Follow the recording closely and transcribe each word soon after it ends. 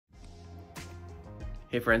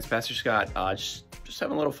Hey friends, Pastor Scott. Just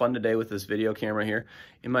having a little fun today with this video camera here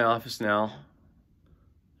in my office now.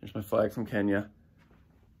 There's my flag from Kenya.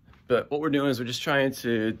 But what we're doing is we're just trying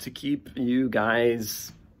to keep you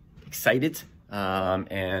guys excited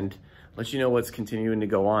and let you know what's continuing to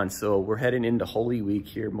go on. So we're heading into Holy Week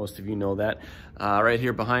here. Most of you know that. Right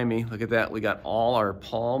here behind me, look at that. We got all our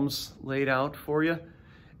palms laid out for you.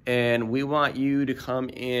 And we want you to come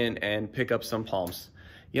in and pick up some palms.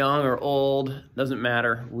 Young or old, doesn't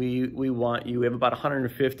matter. We want you. We have about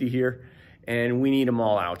 150 here, and we need them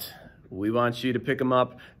all out. We want you to pick them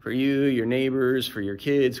up for you, your neighbors, for your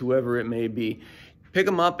kids, whoever it may be. Pick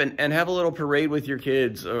them up and have a little parade with your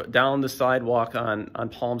kids down the sidewalk on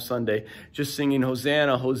Palm Sunday, just singing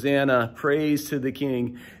Hosanna, Hosanna, praise to the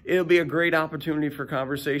King. It'll be a great opportunity for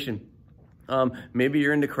conversation. Maybe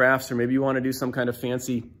you're into crafts, or maybe you want to do some kind of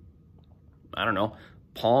fancy, I don't know,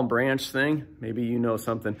 palm branch thing. Maybe you know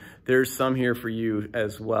something. There's some here for you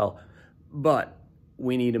as well, but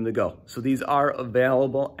we need them to go. So these are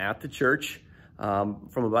available at the church from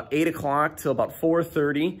about 8 o'clock till about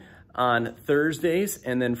 4:30 on Thursdays,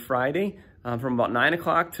 and then Friday from about 9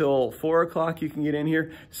 o'clock till 4 o'clock you can get in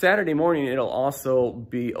here. Saturday morning it'll also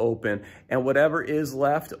be open, and whatever is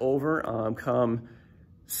left over come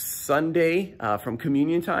Sunday from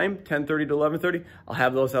communion time, 10:30 to 11:30, I'll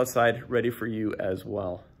have those outside ready for you as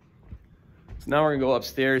well. So now we're gonna go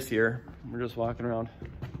upstairs here. We're just walking around.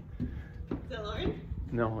 Is that Lauren?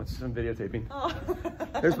 No, it's some videotaping. Oh.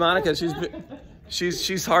 There's Monica.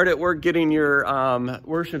 She's hard at work getting your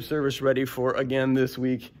worship service ready for again this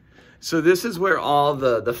week. So this is where all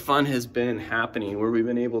the fun has been happening, where we've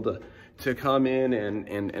been able to come in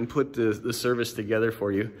and put the service together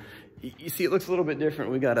for you. You see, it looks a little bit different.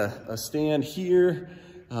 We got a stand here.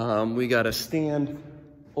 We got a stand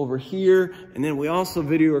over here. And then we also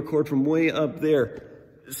video record from way up there.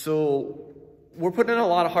 So we're putting in a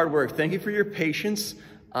lot of hard work. Thank you for your patience.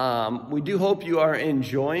 We do hope you are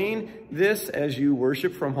enjoying this as you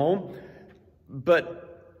worship from home.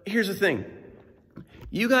 But here's the thing.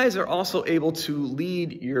 You guys are also able to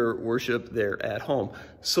lead your worship there at home.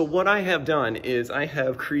 So what I have done is I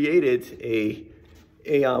have created a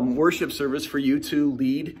worship service for you to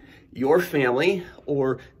lead your family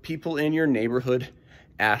or people in your neighborhood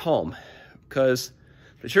at home, because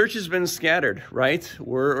the church has been scattered, right?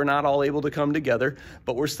 We're not all able to come together,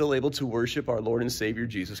 but we're still able to worship our Lord and Savior,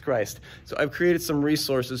 Jesus Christ. So I've created some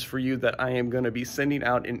resources for you that I am going to be sending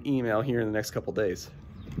out in email here in the next couple days.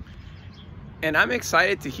 And I'm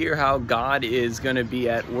excited to hear how God is going to be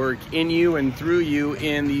at work in you and through you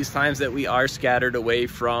in these times that we are scattered away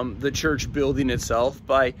from the church building itself,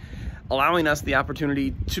 by allowing us the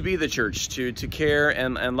opportunity to be the church, to care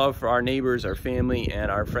and love for our neighbors, our family,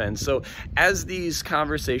 and our friends. So as these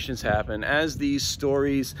conversations happen, as these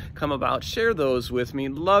stories come about, share those with me.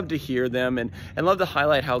 Love to hear them and love to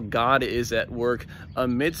highlight how God is at work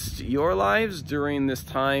amidst your lives during this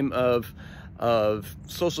time of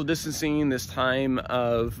social distancing, this time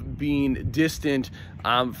of being distant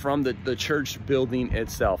from the church building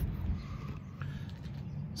itself.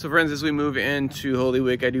 So friends, as we move into Holy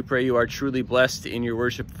Week, I do pray you are truly blessed in your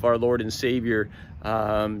worship of our Lord and Savior,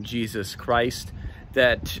 Jesus Christ,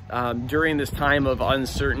 that during this time of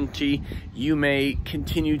uncertainty, you may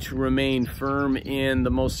continue to remain firm in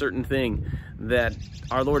the most certain thing, that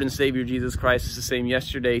our Lord and Savior, Jesus Christ, is the same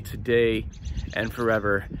yesterday, today, and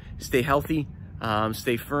forever. Stay healthy,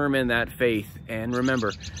 stay firm in that faith, and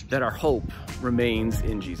remember that our hope remains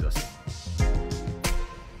in Jesus.